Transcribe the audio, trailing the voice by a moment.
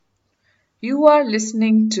You are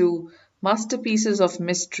listening to Masterpieces of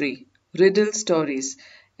Mystery, Riddle Stories,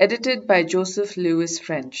 edited by Joseph Lewis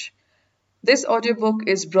French. This audiobook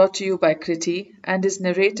is brought to you by Kriti and is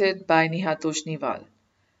narrated by Nihatosh Niwal.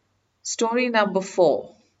 Story number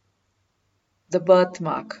 4, The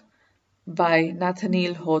Birthmark, by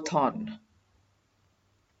Nathaniel Hawthorne.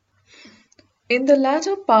 In the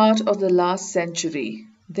latter part of the last century,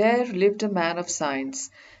 there lived a man of science,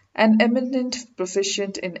 an eminent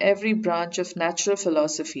proficient in every branch of natural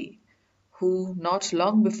philosophy, who, not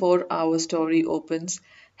long before our story opens,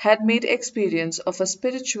 had made experience of a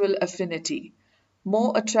spiritual affinity,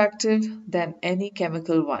 more attractive than any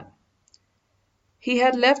chemical one. He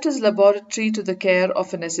had left his laboratory to the care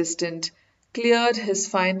of an assistant, cleared his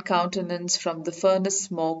fine countenance from the furnace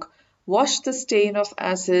smoke, washed the stain of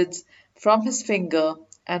acids from his finger,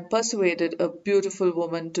 and persuaded a beautiful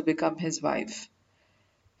woman to become his wife.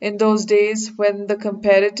 In those days, when the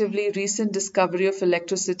comparatively recent discovery of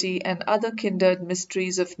electricity and other kindred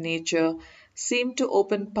mysteries of nature seemed to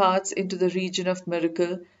open paths into the region of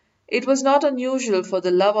miracle, it was not unusual for the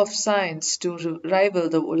love of science to rival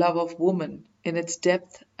the love of woman in its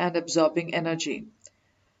depth and absorbing energy.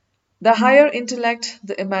 The higher intellect,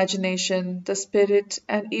 the imagination, the spirit,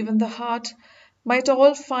 and even the heart might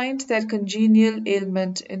all find their congenial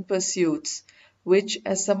ailment in pursuits which,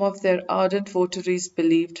 as some of their ardent votaries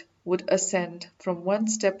believed, would ascend from one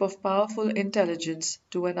step of powerful intelligence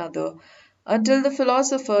to another, until the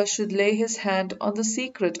philosopher should lay his hand on the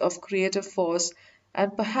secret of creative force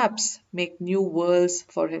and perhaps make new worlds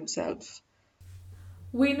for himself.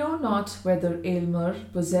 We know not whether Aylmer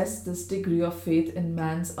possessed this degree of faith in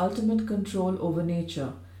man's ultimate control over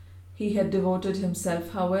nature. He had devoted himself,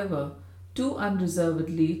 however, too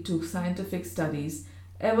unreservedly to scientific studies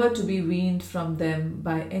ever to be weaned from them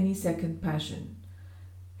by any second passion.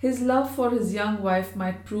 His love for his young wife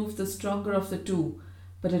might prove the stronger of the two,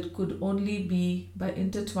 but it could only be by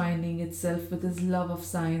intertwining itself with his love of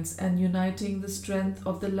science and uniting the strength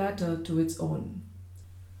of the latter to its own.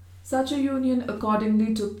 Such a union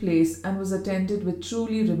accordingly took place and was attended with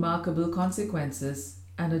truly remarkable consequences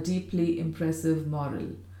and a deeply impressive moral.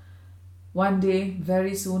 One day,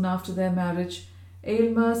 very soon after their marriage,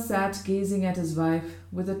 Aylmer sat gazing at his wife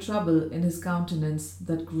with a trouble in his countenance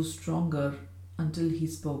that grew stronger until he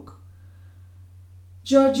spoke.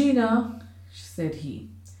 "Georgina," said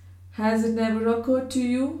he, "has it never occurred to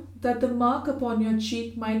you that the mark upon your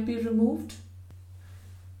cheek might be removed?"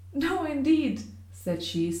 "No, indeed," said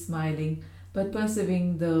she, smiling, but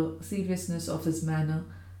perceiving the seriousness of his manner,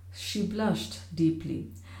 she blushed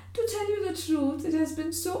deeply. "To tell you the truth, it has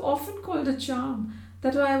been so often called a charm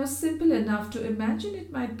that I was simple enough to imagine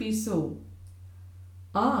it might be so."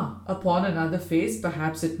 "Ah, upon another face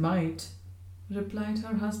perhaps it might," replied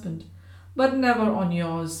her husband, "but never on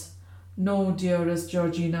yours. No, dearest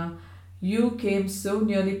Georgina, you came so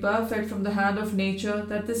nearly perfect from the hand of nature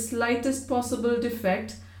that the slightest possible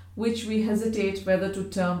defect, which we hesitate whether to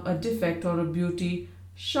term a defect or a beauty,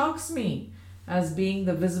 shocks me as being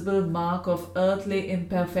the visible mark of earthly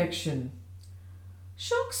imperfection."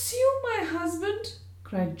 "Shocks you, my husband?"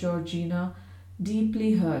 cried Georgina,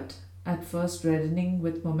 deeply hurt, at first reddening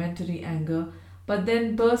with momentary anger, but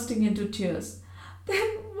then bursting into tears. "Then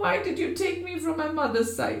why did you take me from my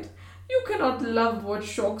mother's side? You cannot love what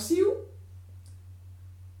shocks you."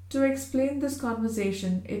 To explain this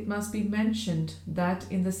conversation, it must be mentioned that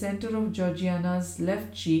in the center of Georgiana's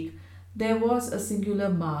left cheek there was a singular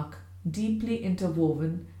mark, deeply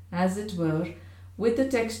interwoven, as it were, with the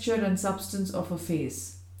texture and substance of her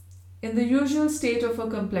face. In the usual state of her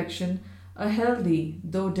complexion, a healthy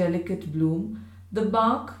though delicate bloom, the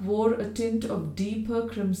mark wore a tint of deeper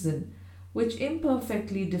crimson, which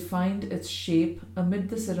imperfectly defined its shape amid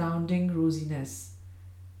the surrounding rosiness.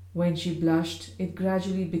 When she blushed, it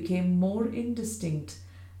gradually became more indistinct,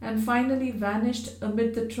 and finally vanished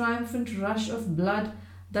amid the triumphant rush of blood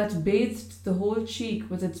that bathed the whole cheek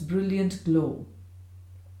with its brilliant glow.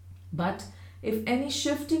 But if any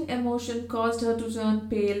shifting emotion caused her to turn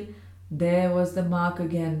pale, there was the mark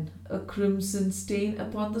again, a crimson stain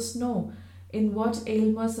upon the snow, in what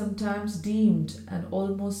Aylmer sometimes deemed an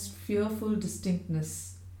almost fearful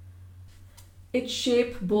distinctness. Its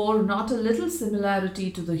shape bore not a little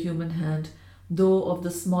similarity to the human hand, though of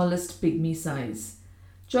the smallest pygmy size.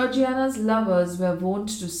 Georgiana's lovers were wont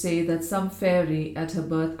to say that some fairy at her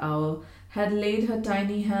birth hour had laid her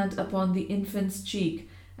tiny hand upon the infant's cheek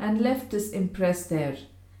and left this impress there,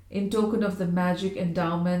 in token of the magic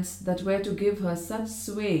endowments that were to give her such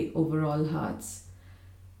sway over all hearts.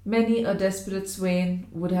 Many a desperate swain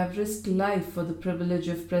would have risked life for the privilege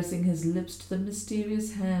of pressing his lips to the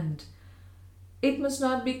mysterious hand. It must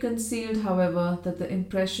not be concealed, however, that the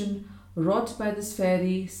impression wrought by this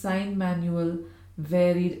fairy sign manual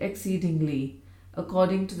varied exceedingly,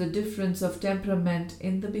 according to the difference of temperament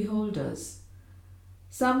in the beholders.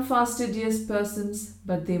 Some fastidious persons,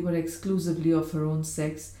 but they were exclusively of her own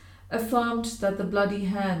sex, affirmed that the bloody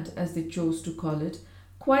hand, as they chose to call it,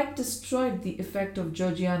 quite destroyed the effect of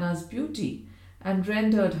Georgiana's beauty, and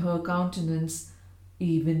rendered her countenance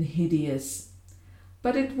even hideous.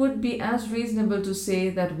 But it would be as reasonable to say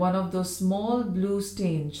that one of those small blue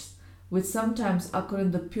stains, which sometimes occur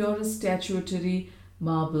in the purest statuary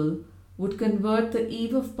marble, would convert the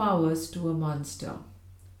Eve of Powers to a monster.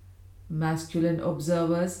 Masculine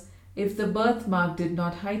observers, if the birthmark did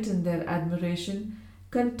not heighten their admiration,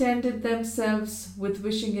 contented themselves with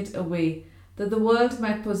wishing it away, that the world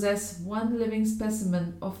might possess one living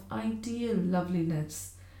specimen of ideal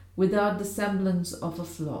loveliness, without the semblance of a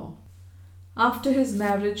flaw. After his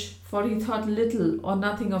marriage, for he thought little or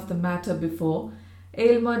nothing of the matter before,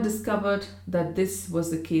 Aylmer discovered that this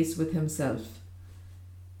was the case with himself.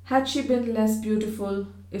 Had she been less beautiful,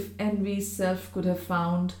 if envy's self could have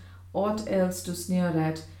found aught else to sneer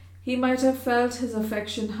at, he might have felt his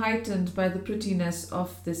affection heightened by the prettiness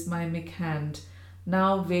of this mimic hand,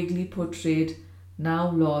 now vaguely portrayed,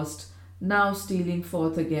 now lost, now stealing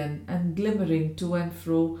forth again, and glimmering to and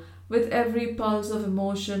fro with every pulse of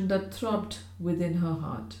emotion that throbbed within her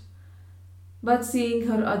heart. But seeing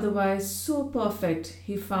her otherwise so perfect,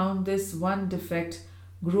 he found this one defect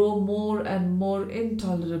grow more and more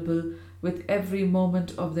intolerable with every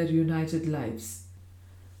moment of their united lives.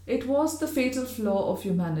 It was the fatal flaw of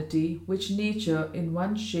humanity which nature, in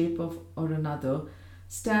one shape or another,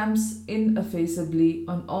 stamps ineffaceably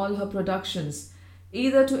on all her productions,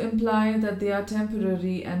 either to imply that they are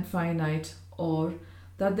temporary and finite, or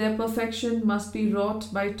that their perfection must be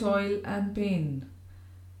wrought by toil and pain.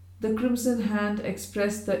 The crimson hand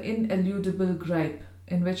expressed the ineludible gripe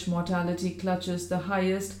in which mortality clutches the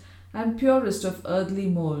highest and purest of earthly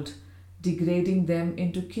mould, degrading them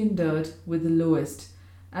into kindred with the lowest,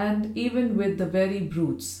 and even with the very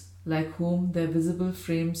brutes, like whom their visible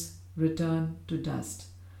frames return to dust.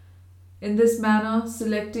 In this manner,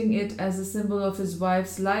 selecting it as a symbol of his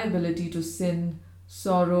wife's liability to sin,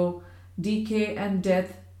 sorrow, decay, and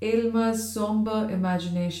death, Aylmer's sombre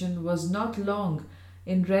imagination was not long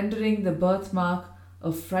in rendering the birthmark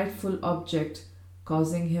a frightful object,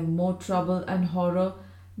 causing him more trouble and horror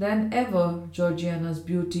than ever Georgiana's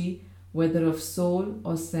beauty, whether of soul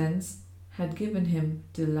or sense, had given him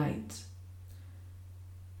delight.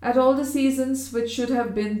 At all the seasons which should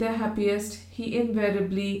have been their happiest, he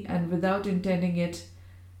invariably, and without intending it,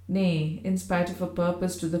 nay, in spite of a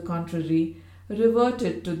purpose to the contrary,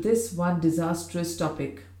 reverted to this one disastrous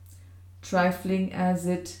topic. Trifling as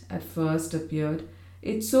it at first appeared,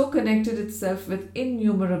 it so connected itself with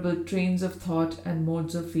innumerable trains of thought and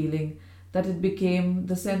modes of feeling that it became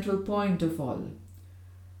the central point of all.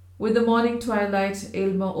 With the morning twilight,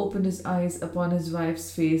 Aylmer opened his eyes upon his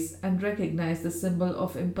wife's face and recognized the symbol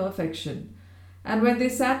of imperfection, and when they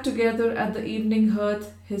sat together at the evening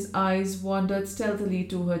hearth, his eyes wandered stealthily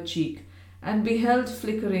to her cheek, and beheld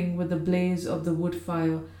flickering with the blaze of the wood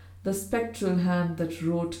fire the spectral hand that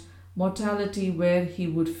wrote mortality where he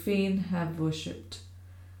would fain have worshipped.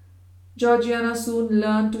 Georgiana soon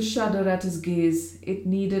learned to shudder at his gaze. It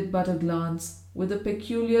needed but a glance, with the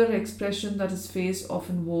peculiar expression that his face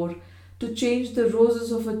often wore, to change the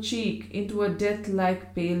roses of her cheek into a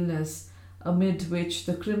death-like paleness, amid which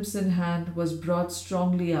the crimson hand was brought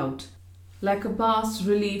strongly out, like a bas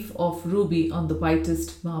relief of ruby on the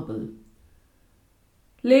whitest marble.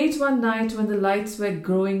 Late one night, when the lights were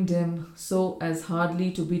growing dim, so as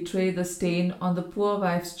hardly to betray the stain on the poor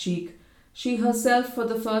wife's cheek, she herself for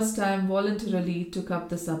the first time voluntarily took up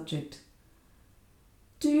the subject.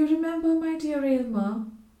 "Do you remember, my dear Aylmer,"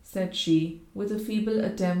 said she, with a feeble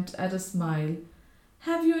attempt at a smile,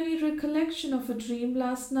 "have you any recollection of a dream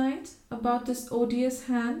last night about this odious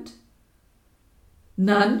hand?"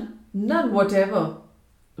 None whatever,"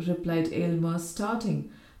 replied Aylmer, starting,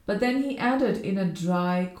 but then he added in a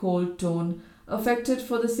dry, cold tone, affected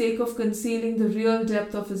for the sake of concealing the real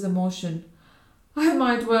depth of his emotion, "I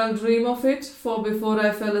might well dream of it, for before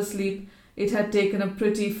I fell asleep it had taken a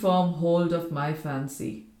pretty firm hold of my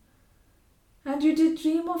fancy." "And you did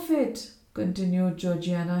dream of it?" continued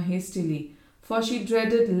Georgiana hastily, for she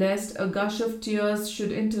dreaded lest a gush of tears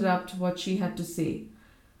should interrupt what she had to say.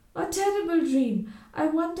 "A terrible dream! I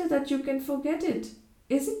wonder that you can forget it.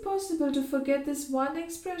 Is it possible to forget this one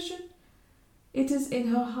expression? It is in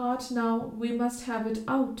her heart now. We must have it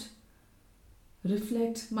out.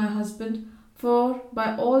 Reflect, my husband, for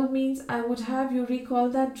by all means I would have you recall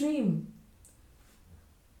that dream."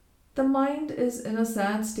 The mind is in a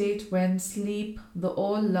sad state when sleep, the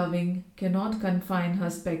all-loving, cannot confine her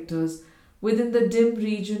spectres within the dim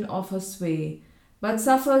region of her sway, but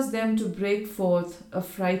suffers them to break forth,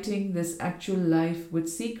 affrighting this actual life with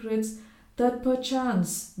secrets that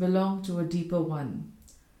perchance belong to a deeper one.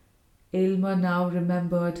 Aylmer now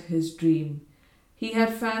remembered his dream. He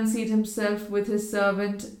had fancied himself with his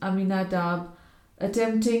servant Aminadab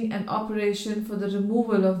attempting an operation for the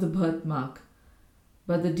removal of the birthmark.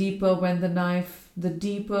 But the deeper went the knife, the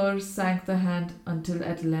deeper sank the hand until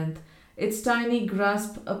at length its tiny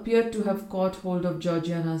grasp appeared to have caught hold of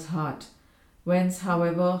Georgiana's heart, whence,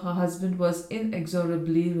 however, her husband was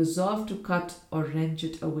inexorably resolved to cut or wrench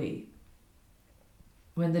it away.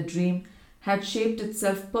 When the dream had shaped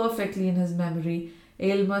itself perfectly in his memory,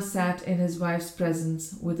 Aylmer sat in his wife's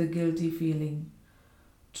presence with a guilty feeling.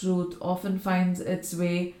 Truth often finds its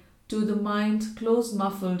way to the mind close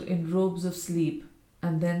muffled in robes of sleep,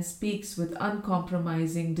 and then speaks with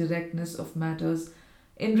uncompromising directness of matters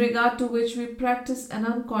in regard to which we practice an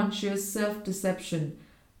unconscious self-deception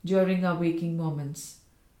during our waking moments.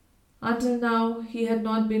 Until now, he had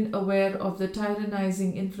not been aware of the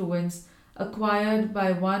tyrannizing influence acquired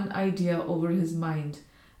by one idea over his mind,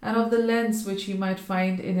 and of the lengths which he might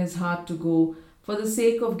find in his heart to go for the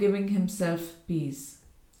sake of giving himself peace.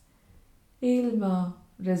 "Aylmer,"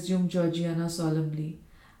 resumed Georgiana solemnly,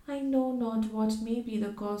 "I know not what may be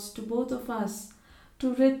the cause to both of us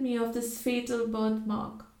to rid me of this fatal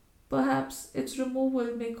birthmark. Perhaps its removal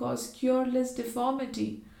may cause cureless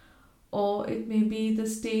deformity, or it may be the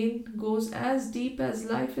stain goes as deep as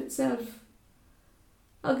life itself.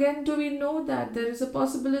 Again, do we know that there is a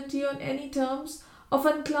possibility on any terms of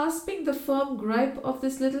unclasping the firm gripe of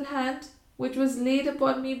this little hand which was laid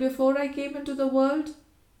upon me before I came into the world?"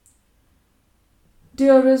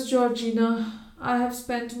 "Dearest Georgina, I have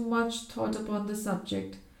spent much thought upon the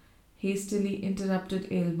subject," hastily interrupted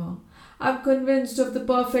Aylmer. "I am convinced of the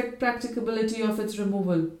perfect practicability of its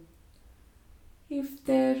removal." "If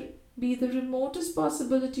there be the remotest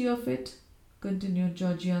possibility of it," continued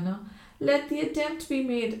Georgiana, "let the attempt be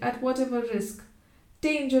made at whatever risk.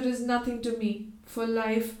 Danger is nothing to me, for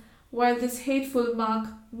life, while this hateful mark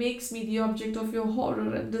makes me the object of your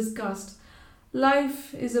horror and disgust,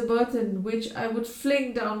 life is a burthen which I would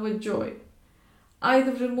fling down with joy.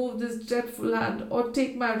 Either remove this dreadful hand or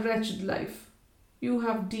take my wretched life. You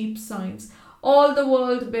have deep signs. All the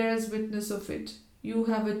world bears witness of it. You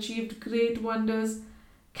have achieved great wonders.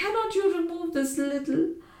 Cannot you remove this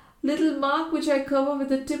little mark which I cover with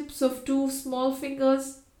the tips of 2 small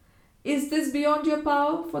fingers? Is this beyond your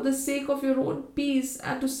power for the sake of your own peace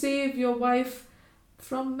and to save your wife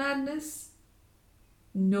from madness?"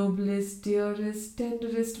 "Noblest, dearest,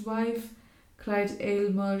 tenderest wife," cried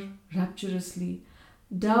Aylmer rapturously,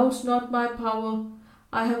 "doubt not my power.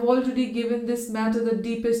 I have already given this matter the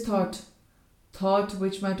deepest thought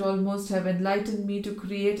which might almost have enlightened me to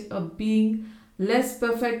create a being less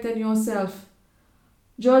perfect than yourself.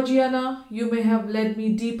 Georgiana, you may have led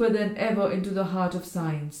me deeper than ever into the heart of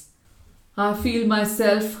science. I feel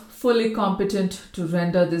myself fully competent to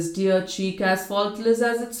render this dear cheek as faultless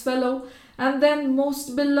as its fellow, and then,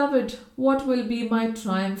 most beloved, what will be my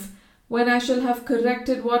triumph when I shall have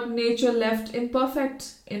corrected what nature left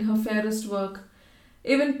imperfect in her fairest work?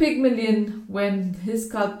 Even Pygmalion, when his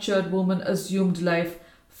sculptured woman assumed life,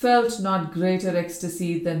 felt not greater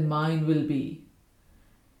ecstasy than mine will be."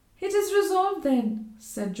 "It is resolved then,"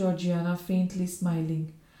 said Georgiana, faintly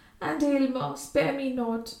smiling. "And Aylmer, spare me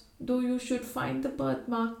not, though you should find the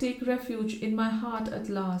birthmark take refuge in my heart at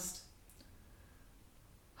last."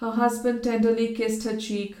 Her husband tenderly kissed her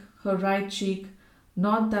cheek, her right cheek,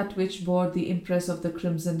 not that which bore the impress of the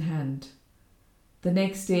crimson hand. The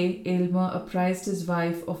next day Aylmer apprised his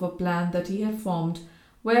wife of a plan that he had formed,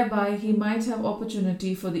 whereby he might have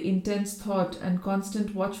opportunity for the intense thought and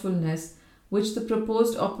constant watchfulness which the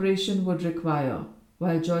proposed operation would require,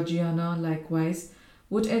 while Georgiana likewise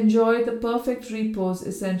would enjoy the perfect repose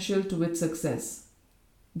essential to its success.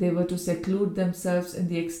 They were to seclude themselves in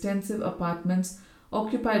the extensive apartments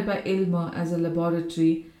occupied by Aylmer as a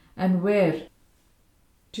laboratory, and where,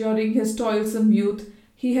 during his toilsome youth,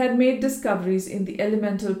 he had made discoveries in the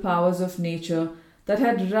elemental powers of nature that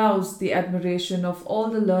had roused the admiration of all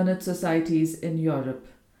the learned societies in Europe.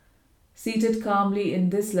 Seated calmly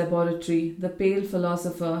in this laboratory, the pale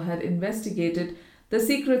philosopher had investigated the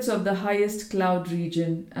secrets of the highest cloud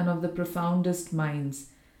region and of the profoundest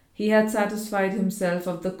mines. He had satisfied himself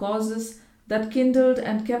of the causes that kindled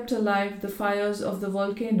and kept alive the fires of the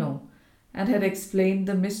volcano, and had explained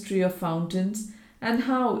the mystery of fountains, and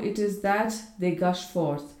how it is that they gush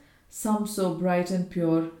forth, some so bright and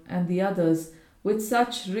pure, and the others with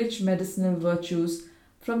such rich medicinal virtues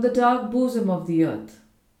from the dark bosom of the earth.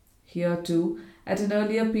 Here, too, at an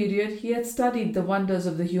earlier period, he had studied the wonders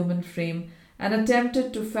of the human frame and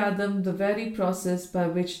attempted to fathom the very process by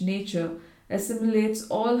which nature assimilates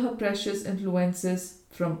all her precious influences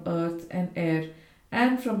from earth and air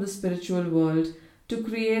and from the spiritual world to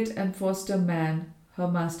create and foster man, her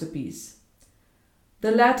masterpiece.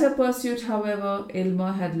 The latter pursuit, however,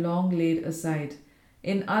 Aylmer had long laid aside,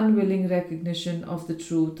 in unwilling recognition of the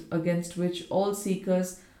truth against which all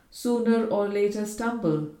seekers sooner or later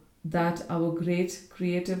stumble, that our great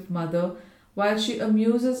creative mother, while she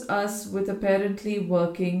amuses us with apparently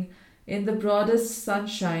working in the broadest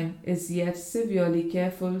sunshine, is yet severely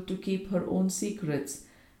careful to keep her own secrets,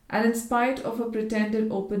 and in spite of her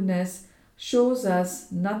pretended openness, shows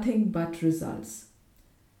us nothing but results.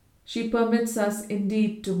 She permits us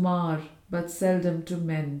indeed to mar, but seldom to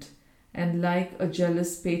mend, and like a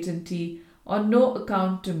jealous patentee, on no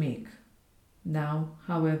account to make. Now,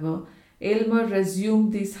 however, Aylmer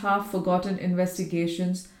resumed these half-forgotten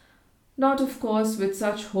investigations, not of course with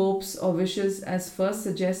such hopes or wishes as first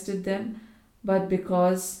suggested them, but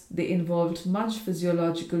because they involved much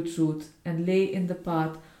physiological truth and lay in the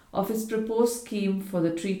path of his proposed scheme for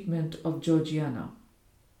the treatment of Georgiana.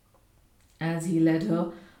 As he led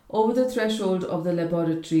her over the threshold of the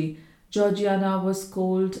laboratory, Georgiana was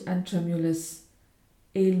cold and tremulous.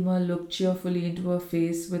 Aylmer looked cheerfully into her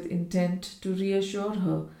face with intent to reassure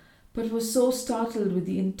her, but was so startled with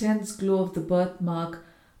the intense glow of the birthmark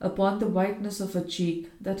upon the whiteness of her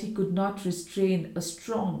cheek that he could not restrain a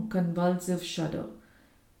strong convulsive shudder.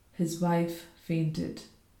 His wife fainted.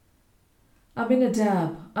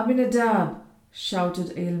 "Aminadab! Aminadab!"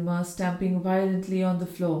 shouted Aylmer, stamping violently on the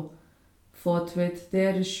floor. Forthwith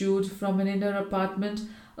there issued from an inner apartment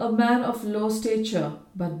a man of low stature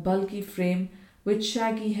but bulky frame, with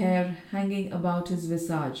shaggy hair hanging about his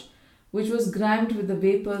visage, which was grimed with the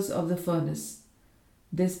vapours of the furnace.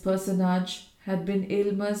 This personage had been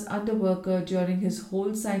Aylmer's underworker during his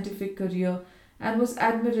whole scientific career, and was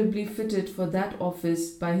admirably fitted for that office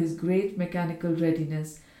by his great mechanical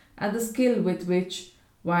readiness, and the skill with which,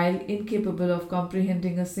 while incapable of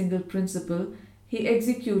comprehending a single principle, he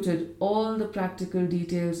executed all the practical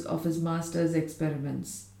details of his master's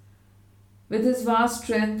experiments. With his vast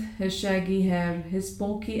strength, his shaggy hair, his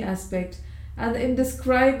smoky aspect, and the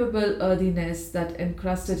indescribable earthiness that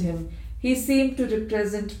encrusted him, he seemed to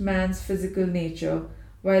represent man's physical nature,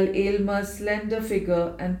 while Aylmer's slender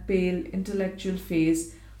figure and pale intellectual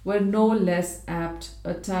face were no less apt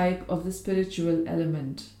a type of the spiritual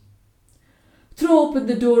element. "Throw open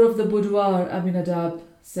the door of the boudoir, Aminadab,"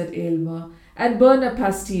 said Aylmer, "and burn a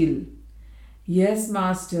pastille." "Yes,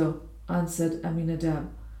 master," answered Aminadab,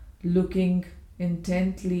 looking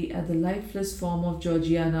intently at the lifeless form of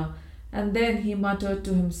Georgiana, and then he muttered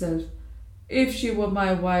to himself, "If she were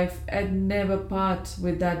my wife, I'd never part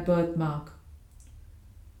with that birthmark."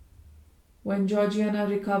 When Georgiana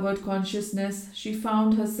recovered consciousness, she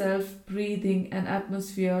found herself breathing an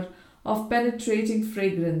atmosphere of penetrating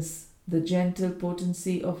fragrance, the gentle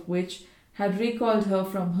potency of which had recalled her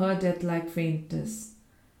from her death-like faintness.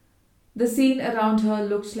 The scene around her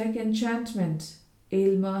looked like enchantment.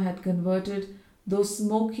 Aylmer had converted those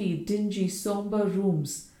smoky, dingy, sombre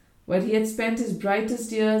rooms, where he had spent his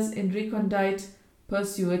brightest years in recondite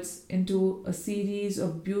pursuits, into a series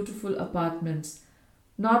of beautiful apartments,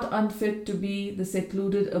 not unfit to be the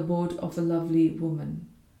secluded abode of a lovely woman.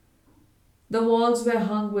 The walls were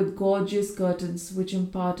hung with gorgeous curtains which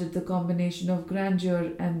imparted the combination of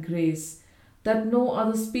grandeur and grace that no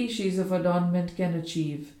other species of adornment can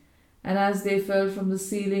achieve, and as they fell from the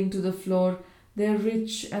ceiling to the floor, their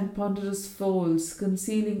rich and ponderous folds,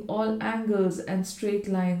 concealing all angles and straight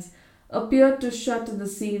lines, appeared to shut in the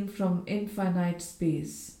scene from infinite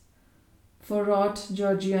space. For aught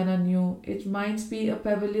Georgiana knew, it might be a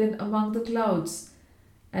pavilion among the clouds,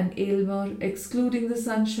 and Aylmer, excluding the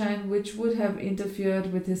sunshine which would have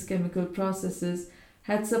interfered with his chemical processes,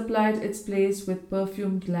 had supplied its place with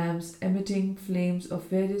perfumed lamps emitting flames of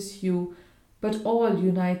various hue, but all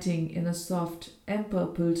uniting in a soft,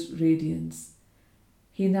 empurpled radiance.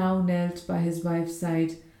 He now knelt by his wife's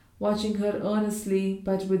side, watching her earnestly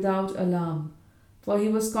but without alarm, for he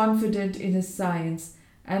was confident in his science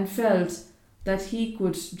and felt that he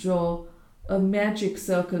could draw a magic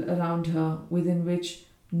circle around her within which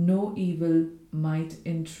no evil might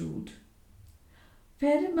intrude.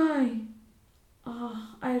 "Where am I?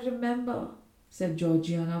 Ah, I remember," said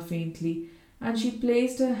Georgiana faintly, and she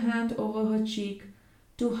placed her hand over her cheek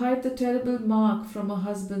to hide the terrible mark from her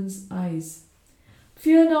husband's eyes.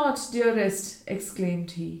 "Fear not, dearest,"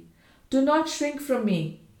 exclaimed he. "Do not shrink from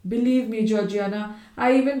me. Believe me, Georgiana,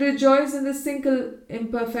 I even rejoice in this single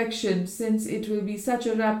imperfection, since it will be such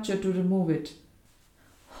a rapture to remove it.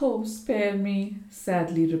 Oh, spare me,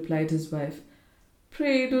 sadly replied his wife.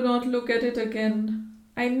 Pray do not look at it again.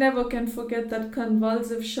 I never can forget that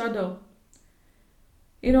convulsive shudder.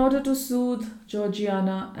 In order to soothe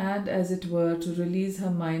Georgiana and, as it were, to release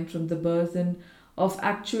her mind from the burden of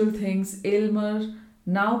actual things, Aylmer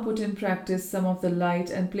now put in practice some of the light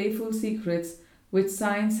and playful secrets which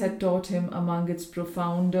science had taught him among its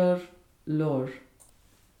profounder lore.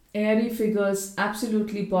 Airy figures,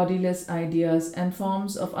 absolutely bodiless ideas, and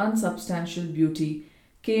forms of unsubstantial beauty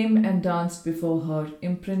came and danced before her,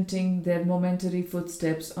 imprinting their momentary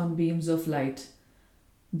footsteps on beams of light.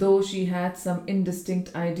 Though she had some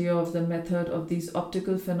indistinct idea of the method of these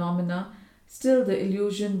optical phenomena, still the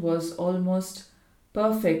illusion was almost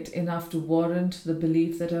perfect enough to warrant the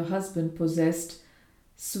belief that her husband possessed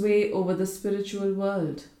sway over the spiritual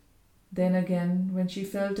world. Then again, when she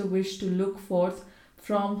felt a wish to look forth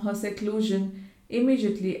from her seclusion,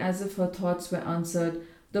 immediately as if her thoughts were answered,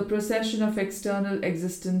 the procession of external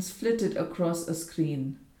existence flitted across a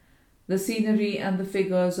screen. The scenery and the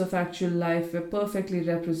figures of actual life were perfectly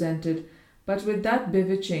represented, but with that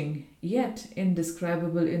bewitching, yet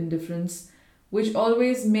indescribable indifference, which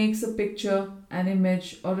always makes a picture, an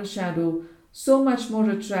image, or a shadow so much more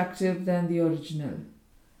attractive than the original.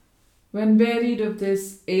 When wearied of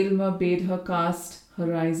this, Aylmer bade her cast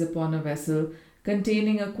her eyes upon a vessel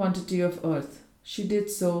containing a quantity of earth. She did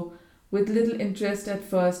so, with little interest at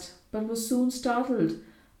first, but was soon startled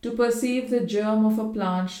to perceive the germ of a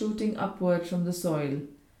plant shooting upward from the soil.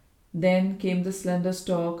 Then came the slender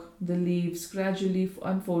stalk, the leaves gradually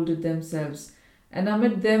unfolded themselves, and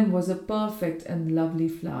amid them was a perfect and lovely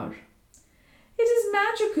flower. "It is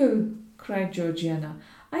magical!" cried Georgiana.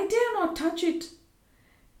 "I dare not touch it."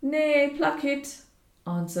 "Nay, pluck it,"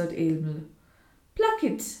 answered Aylmer. "Pluck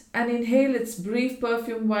it, and inhale its brief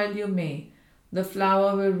perfume while you may. The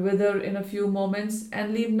flower will wither in a few moments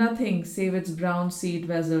and leave nothing save its brown seed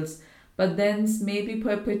vessels, but thence may be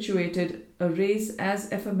perpetuated a race as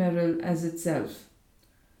ephemeral as itself."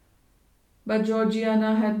 But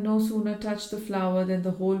Georgiana had no sooner touched the flower than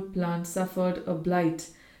the whole plant suffered a blight,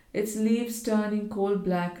 its leaves turning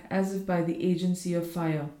coal-black as if by the agency of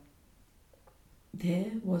fire.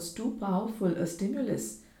 "There was too powerful a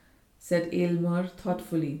stimulus," said Aylmer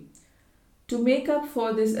thoughtfully. To make up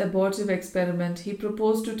for this abortive experiment, he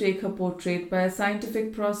proposed to take her portrait by a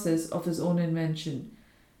scientific process of his own invention.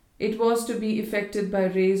 It was to be effected by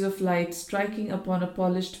rays of light striking upon a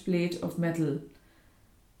polished plate of metal.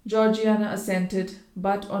 Georgiana assented,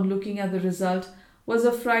 but on looking at the result, was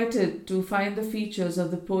affrighted to find the features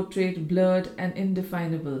of the portrait blurred and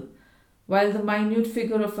indefinable, while the minute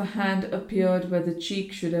figure of a hand appeared where the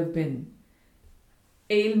cheek should have been.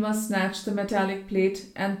 Aylmer snatched the metallic plate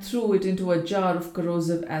and threw it into a jar of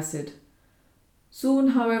corrosive acid. Soon,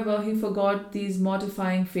 however, he forgot these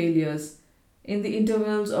mortifying failures. In the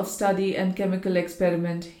intervals of study and chemical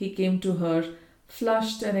experiment, he came to her,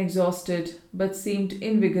 flushed and exhausted, but seemed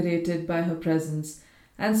invigorated by her presence,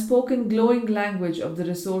 and spoke in glowing language of the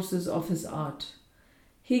resources of his art.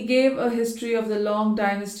 He gave a history of the long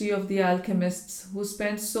dynasty of the alchemists who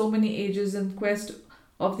spent so many ages in quest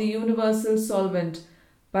of the universal solvent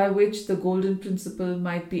by which the golden principle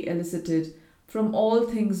might be elicited from all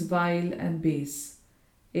things vile and base.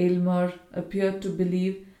 Aylmer appeared to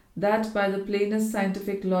believe that by the plainest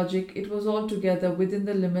scientific logic it was altogether within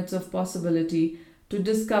the limits of possibility to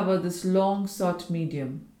discover this long-sought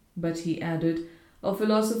medium. But he added, a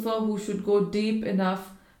philosopher who should go deep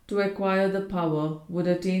enough to acquire the power would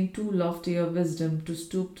attain too lofty a wisdom to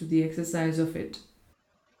stoop to the exercise of it.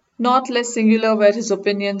 Not less singular were his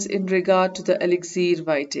opinions in regard to the elixir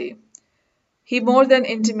vitae. He more than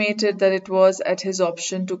intimated that it was at his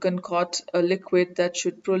option to concoct a liquid that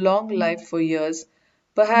should prolong life for years,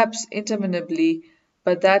 perhaps interminably,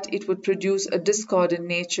 but that it would produce a discord in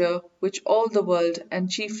nature which all the world,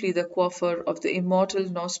 and chiefly the quaffer of the immortal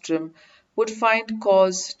nostrum, would find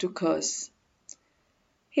cause to curse.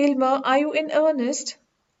 "Aylmer, are you in earnest?"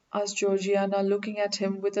 asked Georgiana, looking at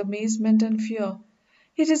him with amazement and fear.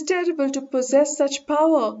 "It is terrible to possess such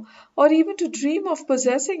power, or even to dream of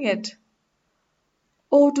possessing it."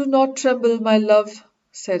 "Oh, do not tremble, my love,"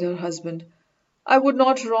 said her husband. "I would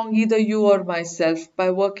not wrong either you or myself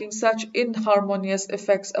by working such inharmonious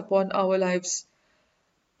effects upon our lives.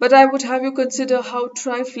 But I would have you consider how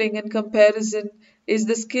trifling in comparison is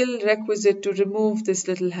the skill requisite to remove this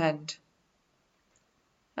little hand."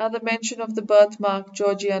 At the mention of the birthmark,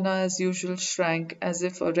 Georgiana, as usual, shrank as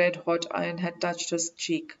if a red-hot iron had touched her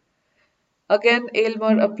cheek. Again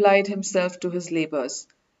Aylmer applied himself to his labours.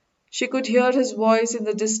 She could hear his voice in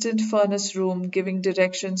the distant furnace room giving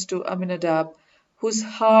directions to Aminadab, whose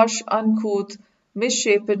harsh, uncouth,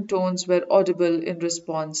 misshapen tones were audible in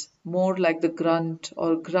response, more like the grunt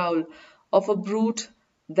or growl of a brute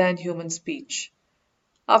than human speech.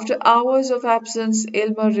 After hours of absence,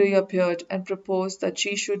 Aylmer reappeared and proposed that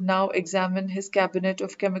she should now examine his cabinet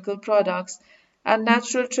of chemical products and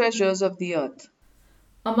natural treasures of the earth.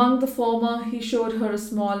 Among the former, he showed her a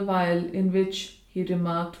small vial in which, he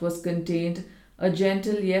remarked, was contained a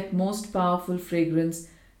gentle yet most powerful fragrance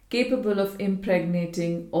capable of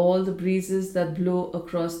impregnating all the breezes that blow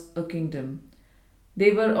across a kingdom.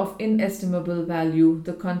 They were of inestimable value,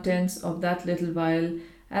 the contents of that little vial,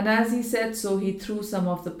 and as he said so, he threw some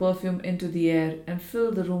of the perfume into the air and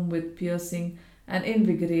filled the room with piercing and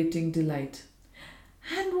invigorating delight.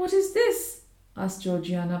 And what is this? Asked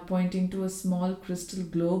Georgiana, pointing to a small crystal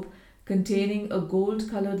globe containing a gold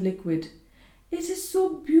colored liquid. It is so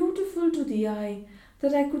beautiful to the eye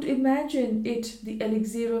that I could imagine it the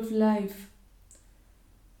elixir of life.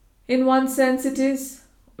 In one sense it is,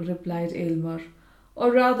 replied Aylmer,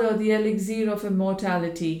 or rather the elixir of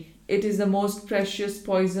immortality. It is the most precious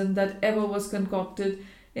poison that ever was concocted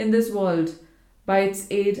in this world. By its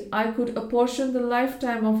aid, I could apportion the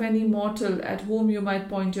lifetime of any mortal at whom you might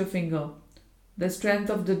point your finger. The strength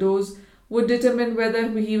of the dose would determine whether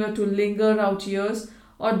he were to linger out years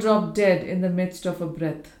or drop dead in the midst of a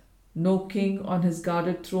breath. No king on his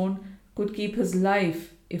guarded throne could keep his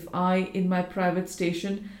life if I, in my private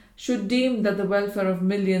station, should deem that the welfare of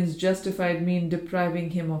millions justified me in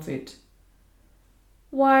depriving him of it.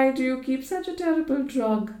 Why do you keep such a terrible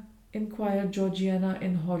drug? Inquired Georgiana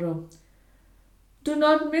in horror. Do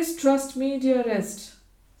not mistrust me, dearest,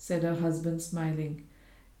 said her husband, smiling.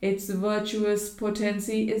 Its virtuous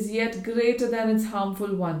potency is yet greater than its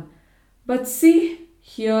harmful one. But see,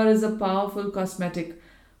 here is a powerful cosmetic.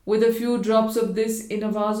 With a few drops of this in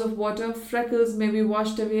a vase of water, freckles may be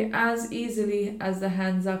washed away as easily as the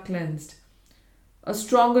hands are cleansed. A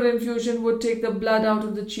stronger infusion would take the blood out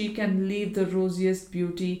of the cheek and leave the rosiest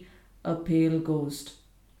beauty a pale ghost.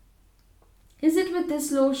 Is it with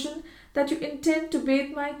this lotion that you intend to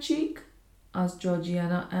bathe my cheek? Asked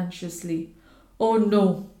Georgiana anxiously. Oh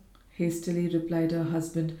no, hastily replied her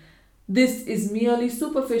husband. This is merely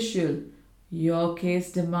superficial. Your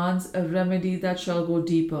case demands a remedy that shall go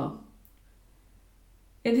deeper.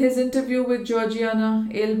 In his interview with Georgiana,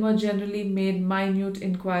 Aylmer generally made minute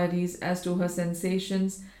inquiries as to her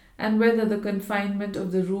sensations and whether the confinement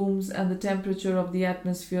of the rooms and the temperature of the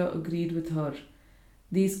atmosphere agreed with her.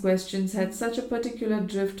 These questions had such a particular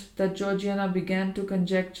drift that Georgiana began to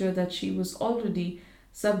conjecture that she was already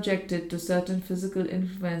subjected to certain physical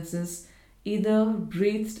influences, either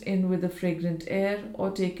breathed in with the fragrant air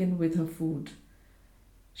or taken with her food.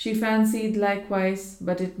 She fancied likewise,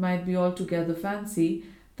 but it might be altogether fancy,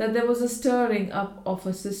 that there was a stirring up of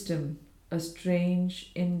her system, a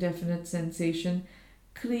strange, indefinite sensation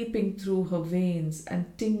creeping through her veins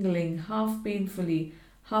and tingling half painfully,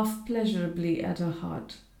 half pleasurably at her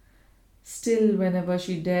heart. Still, whenever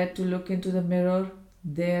she dared to look into the mirror,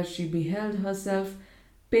 there she beheld herself,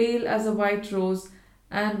 pale as a white rose,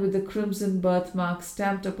 and with the crimson birthmark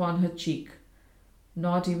stamped upon her cheek.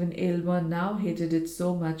 Not even Aylmer now hated it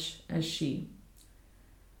so much as she.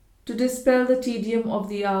 To dispel the tedium of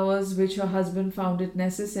the hours which her husband found it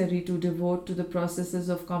necessary to devote to the processes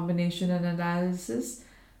of combination and analysis,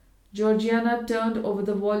 Georgiana turned over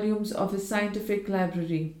the volumes of his scientific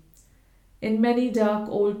library. In many dark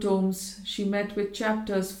old tomes she met with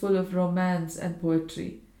chapters full of romance and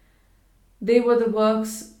poetry. They were the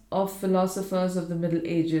works of philosophers of the Middle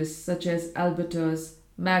Ages, such as Albertus,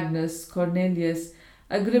 Magnus, Cornelius,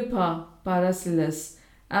 Agrippa, Paracelsus,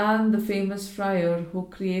 and the famous friar who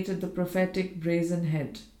created the prophetic brazen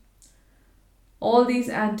head. All these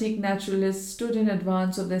antique naturalists stood in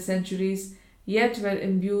advance of their centuries, yet were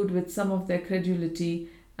imbued with some of their credulity,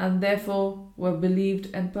 and therefore were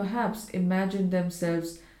believed and perhaps imagined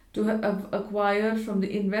themselves to have acquired from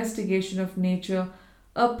the investigation of nature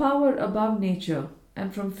a power above nature,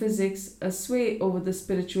 and from physics a sway over the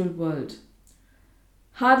spiritual world.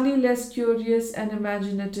 Hardly less curious and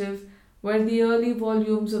imaginative were the early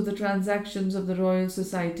volumes of the Transactions of the Royal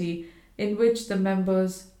Society, in which the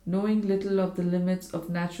members, knowing little of the limits of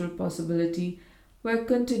natural possibility, were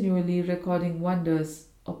continually recording wonders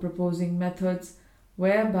or proposing methods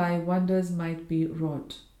whereby wonders might be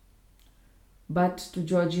wrought. But to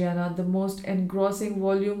Georgiana the most engrossing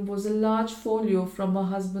volume was a large folio from her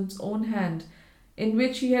husband's own hand, in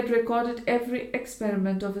which he had recorded every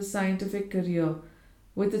experiment of his scientific career,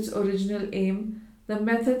 with its original aim, the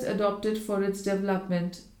methods adopted for its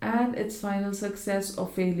development, and its final success or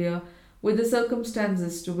failure, with the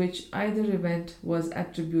circumstances to which either event was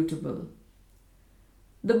attributable.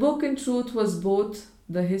 The book, in truth, was both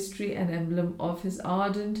the history and emblem of his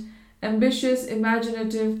ardent, ambitious,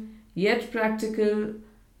 imaginative, yet practical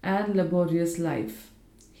and laborious life.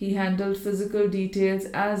 He handled physical details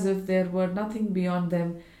as if there were nothing beyond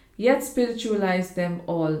them, yet spiritualized them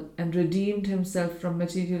all, and redeemed himself from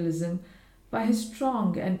materialism by his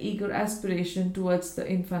strong and eager aspiration towards the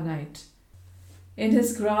infinite. In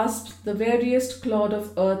his grasp, the veriest clod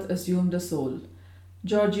of earth assumed a soul.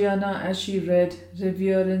 Georgiana, as she read,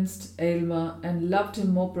 reverenced Aylmer and loved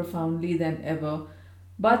him more profoundly than ever,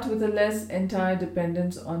 but with a less entire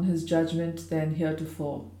dependence on his judgment than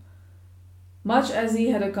heretofore. Much as he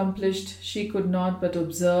had accomplished, she could not but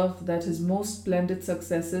observe that his most splendid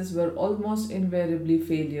successes were almost invariably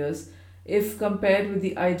failures, if compared with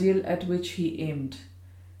the ideal at which he aimed.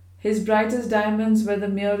 His brightest diamonds were the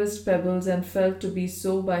merest pebbles, and felt to be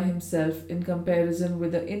so by himself in comparison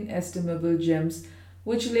with the inestimable gems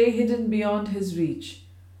which lay hidden beyond his reach.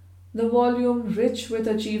 The volume, rich with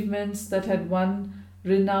achievements that had won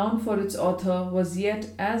renown for its author, was yet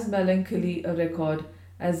as melancholy a record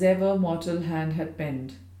as ever mortal hand had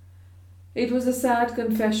penned. It was a sad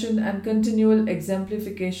confession and continual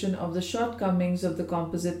exemplification of the shortcomings of the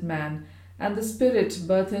composite man, and the spirit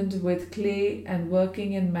burthened with clay and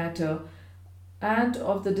working in matter, and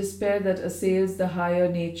of the despair that assails the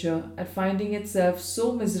higher nature at finding itself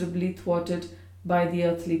so miserably thwarted by the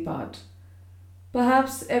earthly part.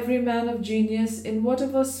 Perhaps every man of genius, in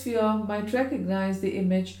whatever sphere, might recognize the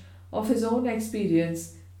image of his own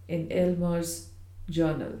experience in Aylmer's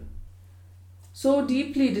journal. So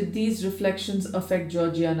deeply did these reflections affect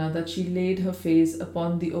Georgiana that she laid her face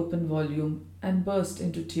upon the open volume and burst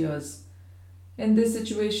into tears. In this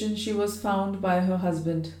situation she was found by her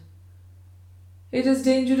husband. "It is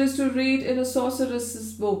dangerous to read in a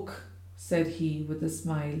sorceress's book," said he with a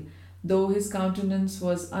smile, though his countenance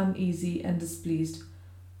was uneasy and displeased.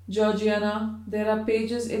 "Georgiana, there are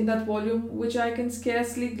pages in that volume which I can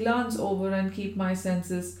scarcely glance over and keep my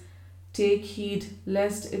senses. Take heed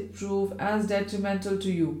lest it prove as detrimental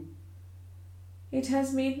to you." "It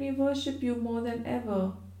has made me worship you more than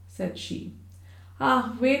ever," said she.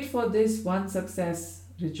 "Ah, wait for this one success,"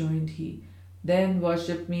 rejoined he. "Then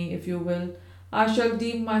worship me, if you will. I shall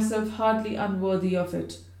deem myself hardly unworthy of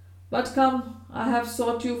it. But come, I have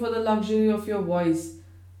sought you for the luxury of your voice.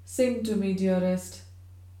 Sing to me, dearest."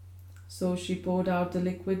 So she poured out the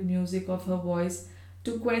liquid music of her voice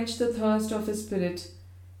to quench the thirst of his spirit.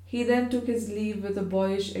 He then took his leave with a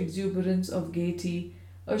boyish exuberance of gaiety,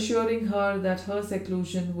 assuring her that her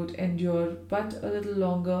seclusion would endure but a little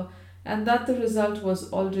longer, and that the result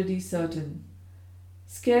was already certain.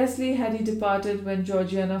 Scarcely had he departed when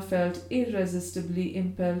Georgiana felt irresistibly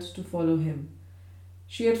impelled to follow him.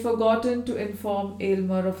 She had forgotten to inform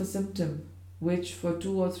Aylmer of a symptom, which for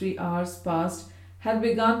 2 or 3 hours past had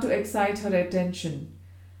begun to excite her attention.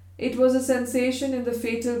 It was a sensation in the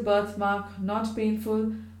fatal birthmark, not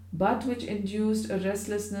painful, but which induced a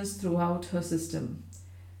restlessness throughout her system.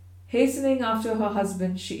 Hastening after her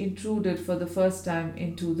husband, she intruded for the first time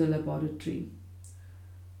into the laboratory.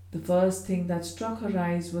 The first thing that struck her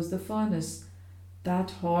eyes was the furnace,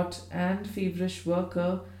 that hot and feverish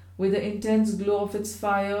worker, with the intense glow of its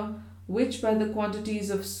fire, which by the quantities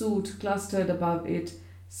of soot clustered above it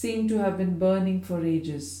seemed to have been burning for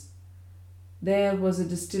ages. There was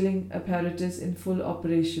a distilling apparatus in full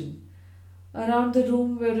operation. Around the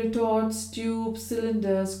room were retorts, tubes,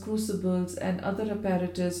 cylinders, crucibles, and other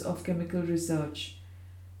apparatus of chemical research.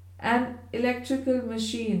 An electrical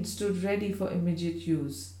machine stood ready for immediate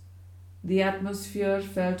use. The atmosphere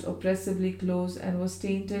felt oppressively close and was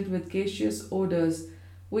tainted with gaseous odors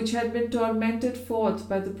which had been tormented forth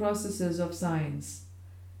by the processes of science.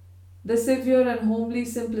 The severe and homely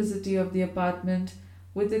simplicity of the apartment,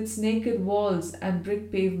 with its naked walls and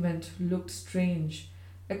brick pavement, looked strange,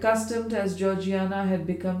 accustomed as Georgiana had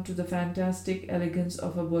become to the fantastic elegance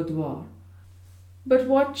of a boudoir. But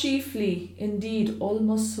what chiefly, indeed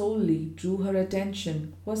almost solely, drew her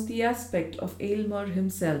attention was the aspect of Aylmer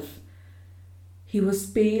himself. He was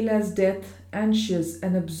pale as death, anxious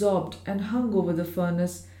and absorbed, and hung over the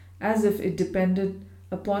furnace as if it depended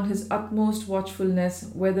upon his utmost watchfulness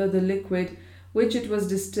whether the liquid which it was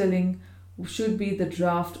distilling should be the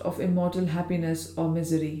draught of immortal happiness or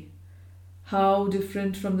misery. How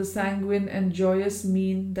different from the sanguine and joyous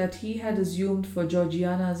mien that he had assumed for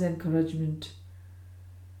Georgiana's encouragement.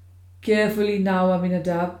 "Carefully now,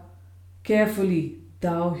 Aminadab, carefully,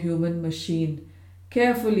 thou human machine,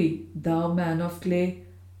 carefully, thou man of clay,"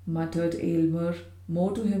 muttered Aylmer,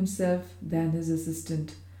 more to himself than his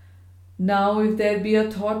assistant. Now if there be a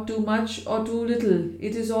thought too much or too little,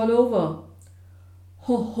 it is all over.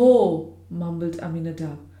 Ho ho, mumbled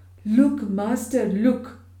Aminadab. Look, master,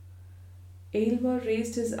 look. Aylmer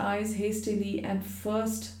raised his eyes hastily and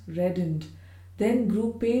first reddened, then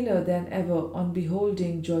grew paler than ever on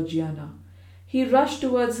beholding Georgiana. He rushed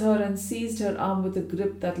towards her and seized her arm with a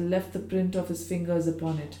grip that left the print of his fingers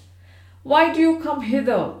upon it. Why do you come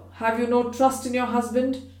hither? Have you no trust in your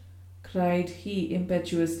husband? Cried he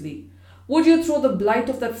impetuously. Would you throw the blight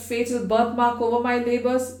of that fatal birthmark over my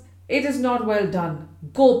labours? It is not well done.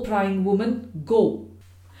 Go, prying woman, go.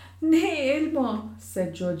 Nay, Aylmer,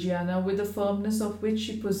 said Georgiana, with a firmness of which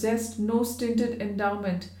she possessed no stinted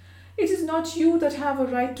endowment. It is not you that have a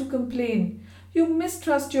right to complain. You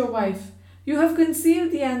mistrust your wife. You have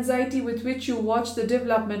concealed the anxiety with which you watch the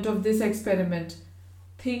development of this experiment.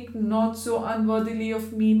 Think not so unworthily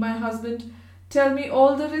of me, my husband. Tell me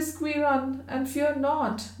all the risk we run, and fear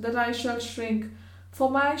not that I shall shrink, for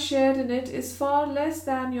my share in it is far less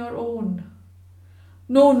than your own.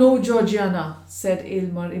 No, no, Georgiana, said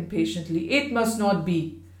Aylmer impatiently. It must not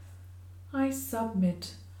be. I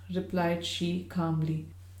submit, replied she calmly.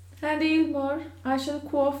 And Aylmer, I shall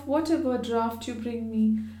quaff whatever draught you bring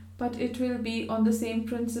me, but it will be on the same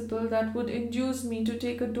principle that would induce me to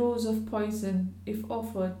take a dose of poison, if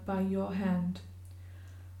offered by your hand.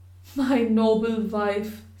 My noble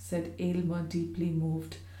wife, said Aylmer, deeply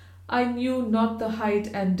moved, I knew not the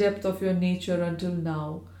height and depth of your nature until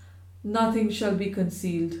now. Nothing shall be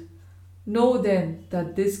concealed. Know then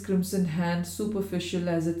that this crimson hand, superficial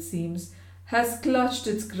as it seems, has clutched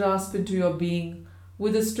its grasp into your being,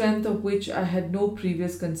 with a strength of which I had no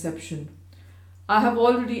previous conception. I have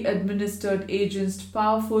already administered agents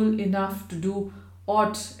powerful enough to do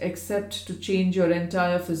aught except to change your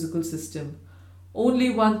entire physical system. Only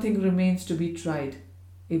one thing remains to be tried.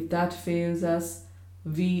 If that fails us,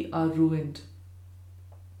 we are ruined.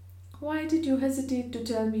 Why did you hesitate to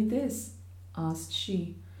tell me this? Asked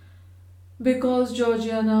she. Because,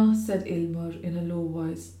 Georgiana, said Aylmer in a low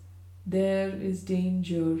voice, there is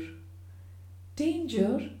danger.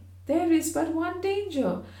 Danger? There is but one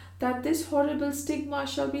danger, that this horrible stigma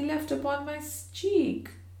shall be left upon my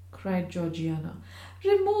cheek, cried Georgiana.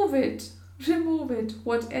 Remove it,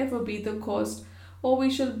 whatever be the cost, or we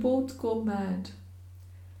shall both go mad.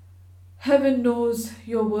 Heaven knows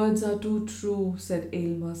your words are too true, said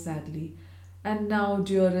Aylmer sadly. And now,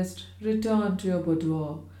 dearest, return to your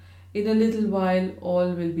boudoir. In a little while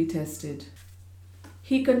all will be tested.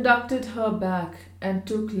 He conducted her back and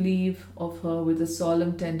took leave of her with a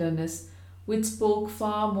solemn tenderness which spoke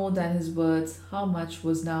far more than his words how much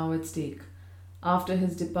was now at stake. After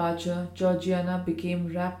his departure, Georgiana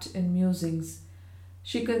became wrapped in musings.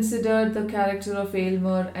 She considered the character of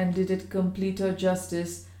Aylmer and did it completer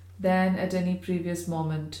justice than at any previous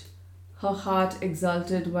moment. Her heart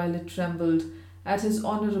exulted while it trembled at his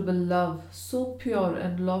honourable love, so pure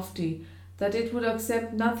and lofty that it would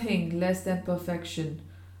accept nothing less than perfection,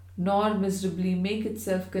 nor miserably make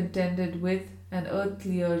itself contented with an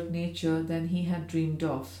earthlier nature than he had dreamed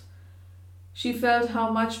of. She felt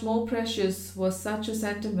how much more precious was such a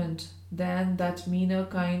sentiment than that meaner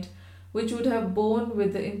kind which would have borne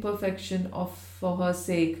with the imperfection of for her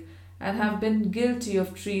sake, and have been guilty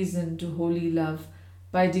of treason to holy love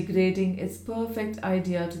by degrading its perfect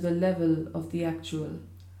idea to the level of the actual.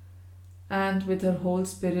 And with her whole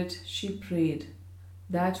spirit she prayed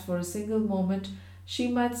that for a single moment she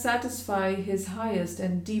might satisfy his highest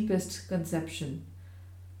and deepest conception.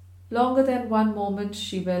 Longer than one moment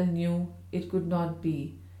she well knew it could not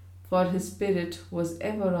be, for his spirit was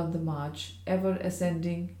ever on the march, ever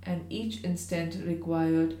ascending, and each instant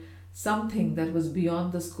required something that was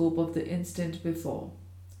beyond the scope of the instant before.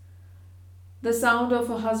 The sound of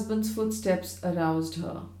her husband's footsteps aroused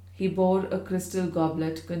her. He bore a crystal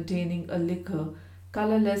goblet containing a liquor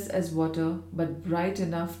colourless as water, but bright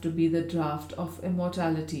enough to be the draught of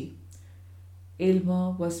immortality.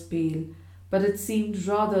 Aylmer was pale, but it seemed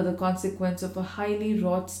rather the consequence of a highly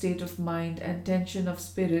wrought state of mind and tension of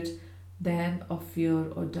spirit than of fear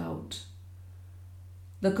or doubt.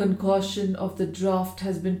 The concoction of the draught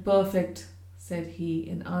has been perfect, said he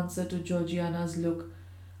in answer to Georgiana's look.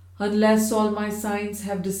 Unless all my signs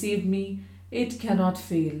have deceived me, it cannot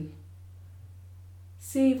fail.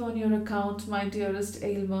 Save on your account, my dearest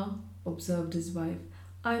Aylmer, observed his wife,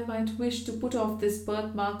 I might wish to put off this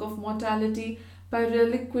birthmark of mortality by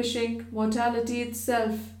relinquishing mortality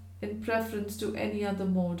itself in preference to any other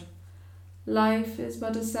mode. Life is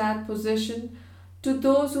but a sad possession to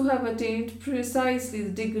those who have attained precisely the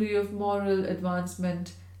degree of moral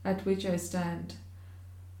advancement at which I stand.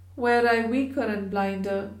 Were I weaker and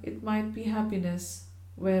blinder, it might be happiness.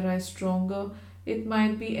 Were I stronger, it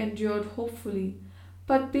might be endured hopefully.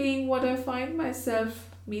 But being what I find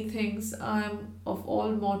myself, methinks I am of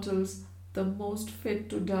all mortals the most fit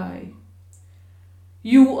to die.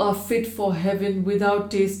 You are fit for heaven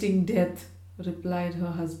without tasting death, replied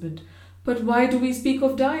her husband. But why do we speak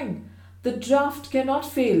of dying? The draught cannot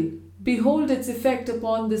fail. Behold its effect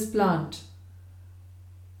upon this plant.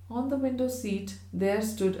 On the window seat there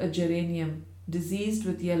stood a geranium, diseased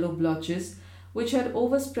with yellow blotches, which had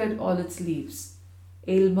overspread all its leaves.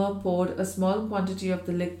 Aylmer poured a small quantity of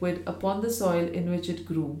the liquid upon the soil in which it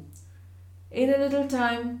grew. In a little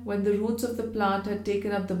time, when the roots of the plant had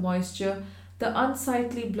taken up the moisture, the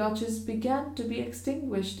unsightly blotches began to be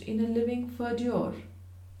extinguished in a living verdure.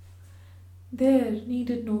 There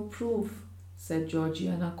needed no proof, said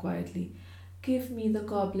Georgiana quietly. Give me the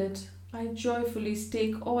goblet. I joyfully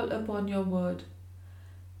stake all upon your word.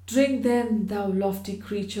 Drink then, thou lofty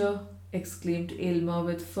creature, exclaimed Aylmer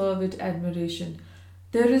with fervid admiration.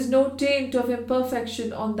 There is no taint of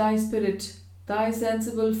imperfection on thy spirit. Thy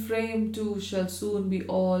sensible frame too shall soon be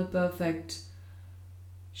all perfect.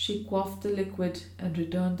 She quaffed the liquid and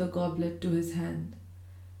returned the goblet to his hand.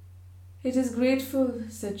 It is grateful,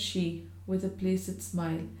 said she, with a placid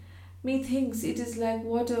smile. Methinks it is like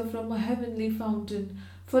water from a heavenly fountain,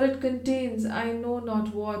 for it contains I know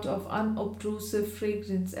not what of unobtrusive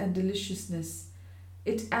fragrance and deliciousness.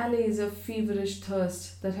 It allays a feverish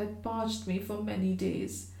thirst that had parched me for many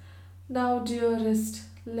days. Now, dearest,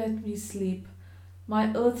 let me sleep.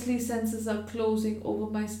 My earthly senses are closing over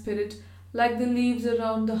my spirit like the leaves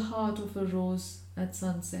around the heart of a rose at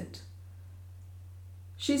sunset.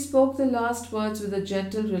 She spoke the last words with a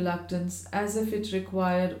gentle reluctance, as if it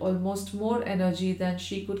required almost more energy than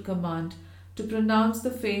she could command to pronounce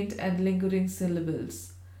the faint and lingering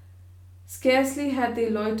syllables. Scarcely had they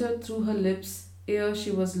loitered through her lips ere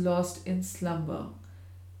she was lost in slumber.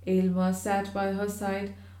 Aylmer sat by her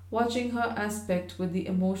side, watching her aspect with the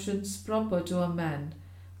emotions proper to a man,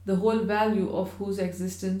 the whole value of whose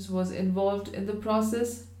existence was involved in the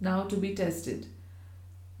process now to be tested.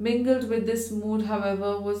 Mingled with this mood,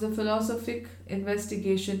 however, was the philosophic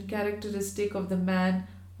investigation characteristic of the man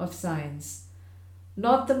of science.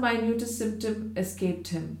 Not the minutest symptom escaped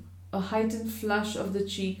him. A heightened flush of the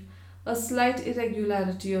cheek, a slight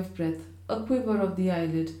irregularity of breath, a quiver of the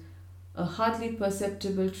eyelid, a hardly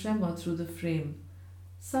perceptible tremor through the frame.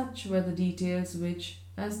 Such were the details which,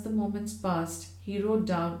 as the moments passed, he wrote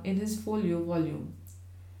down in his folio volume.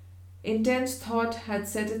 Intense thought had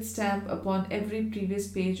set its stamp upon every previous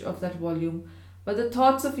page of that volume, but the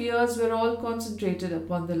thoughts of years were all concentrated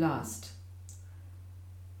upon the last.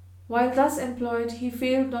 While thus employed, he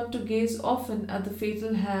failed not to gaze often at the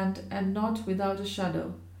fatal hand, and not without a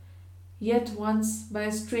shudder. Yet once, by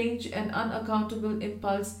a strange and unaccountable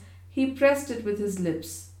impulse, he pressed it with his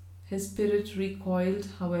lips. His spirit recoiled,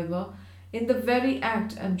 however, in the very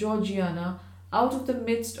act, and Georgiana, out of the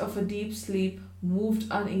midst of a deep sleep, moved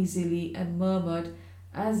uneasily and murmured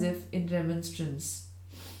as if in remonstrance.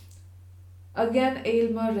 Again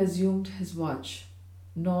Aylmer resumed his watch,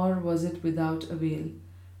 nor was it without avail.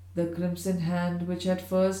 The crimson hand, which had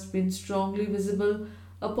first been strongly visible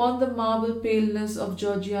upon the marble paleness of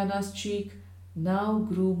Georgiana's cheek, now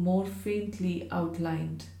grew more faintly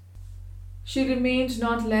outlined. She remained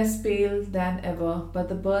not less pale than ever, but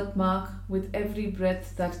the birthmark, with every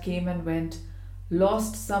breath that came and went,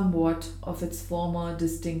 lost somewhat of its former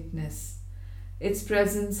distinctness. Its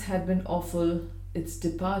presence had been awful, its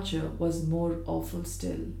departure was more awful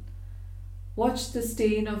still. Watch the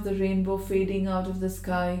stain of the rainbow fading out of the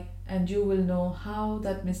sky, and you will know how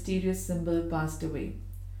that mysterious symbol passed away.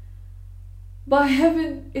 By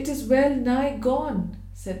heaven, it is well nigh gone,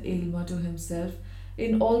 said Aylmer to himself,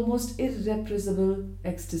 in almost irrepressible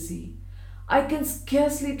ecstasy. I can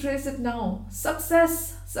scarcely trace it now.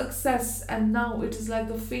 Success! Success! And now it is like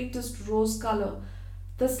the faintest rose colour.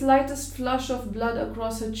 The slightest flush of blood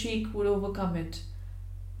across her cheek would overcome it.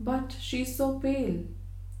 But she is so pale.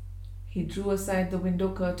 He drew aside the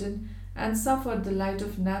window curtain and suffered the light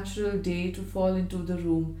of natural day to fall into the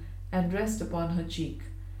room and rest upon her cheek.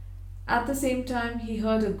 At the same time he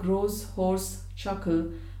heard a gross, hoarse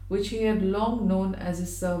chuckle, which he had long known as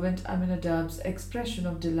his servant Aminadab's expression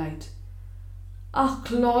of delight. "Ah,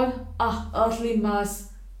 Claude! Ah, earthly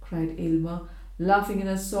mass!" cried Aylmer, laughing in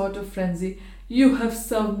a sort of frenzy. "You have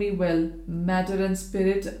served me well. Matter and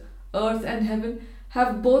spirit, earth and heaven,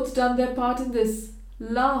 have both done their part in this.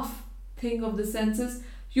 Laugh, thing of the senses.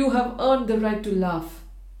 You have earned the right to laugh."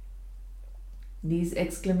 These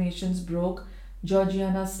exclamations broke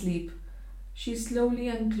Georgiana's sleep. She slowly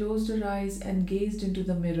unclosed her eyes and gazed into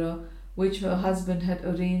the mirror which her husband had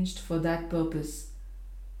arranged for that purpose.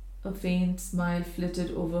 A faint smile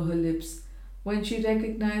flitted over her lips when she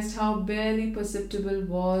recognized how barely perceptible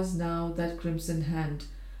was now that crimson hand,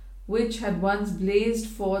 which had once blazed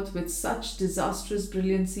forth with such disastrous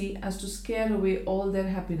brilliancy as to scare away all their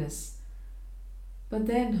happiness. But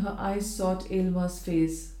then her eyes sought Aylmer's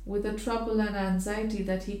face with a trouble and anxiety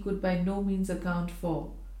that he could by no means account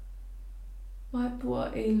for. "My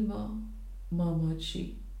poor Aylmer," murmured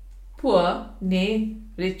she. "Poor, nay,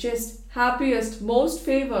 richest, happiest, most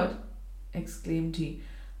favoured," exclaimed he.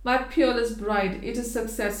 "My peerless bride, it is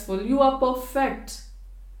successful. You are perfect."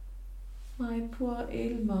 "My poor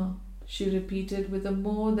Aylmer," she repeated with a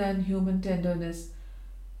more than human tenderness.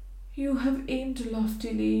 "You have aimed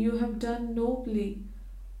loftily, you have done nobly.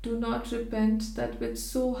 Do not repent that with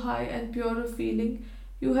so high and pure a feeling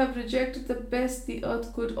you have rejected the best the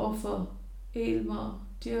earth could offer. Aylmer,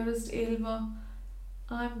 dearest Aylmer,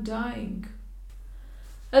 I am dying."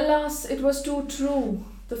 Alas, it was too true.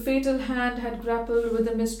 The fatal hand had grappled with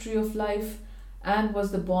the mystery of life, and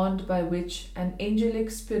was the bond by which an angelic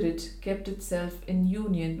spirit kept itself in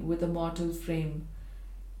union with a mortal frame.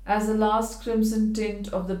 As the last crimson tint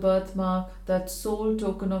of the birthmark, that sole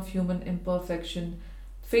token of human imperfection,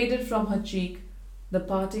 faded from her cheek, the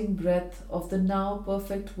parting breath of the now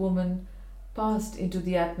perfect woman passed into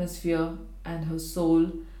the atmosphere, and her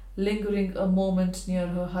soul, lingering a moment near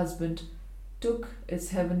her husband, took its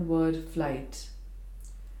heavenward flight.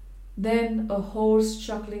 Then a hoarse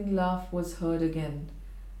chuckling laugh was heard again.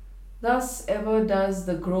 Thus ever does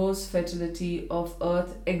the gross fertility of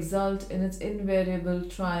earth exult in its invariable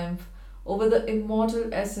triumph over the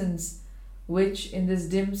immortal essence which, in this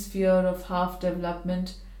dim sphere of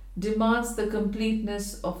half-development, demands the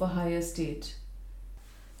completeness of a higher state.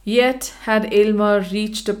 Yet, had Aylmer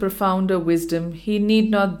reached a profounder wisdom, he need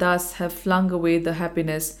not thus have flung away the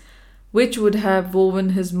happiness which would have woven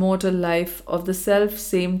his mortal life of the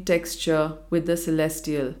self-same texture with the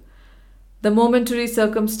celestial. The momentary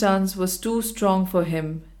circumstance was too strong for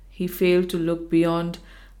him. He failed to look beyond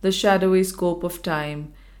the shadowy scope of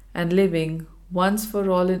time, and living, once for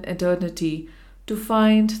all in eternity, to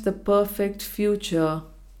find the perfect future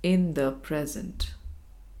in the present.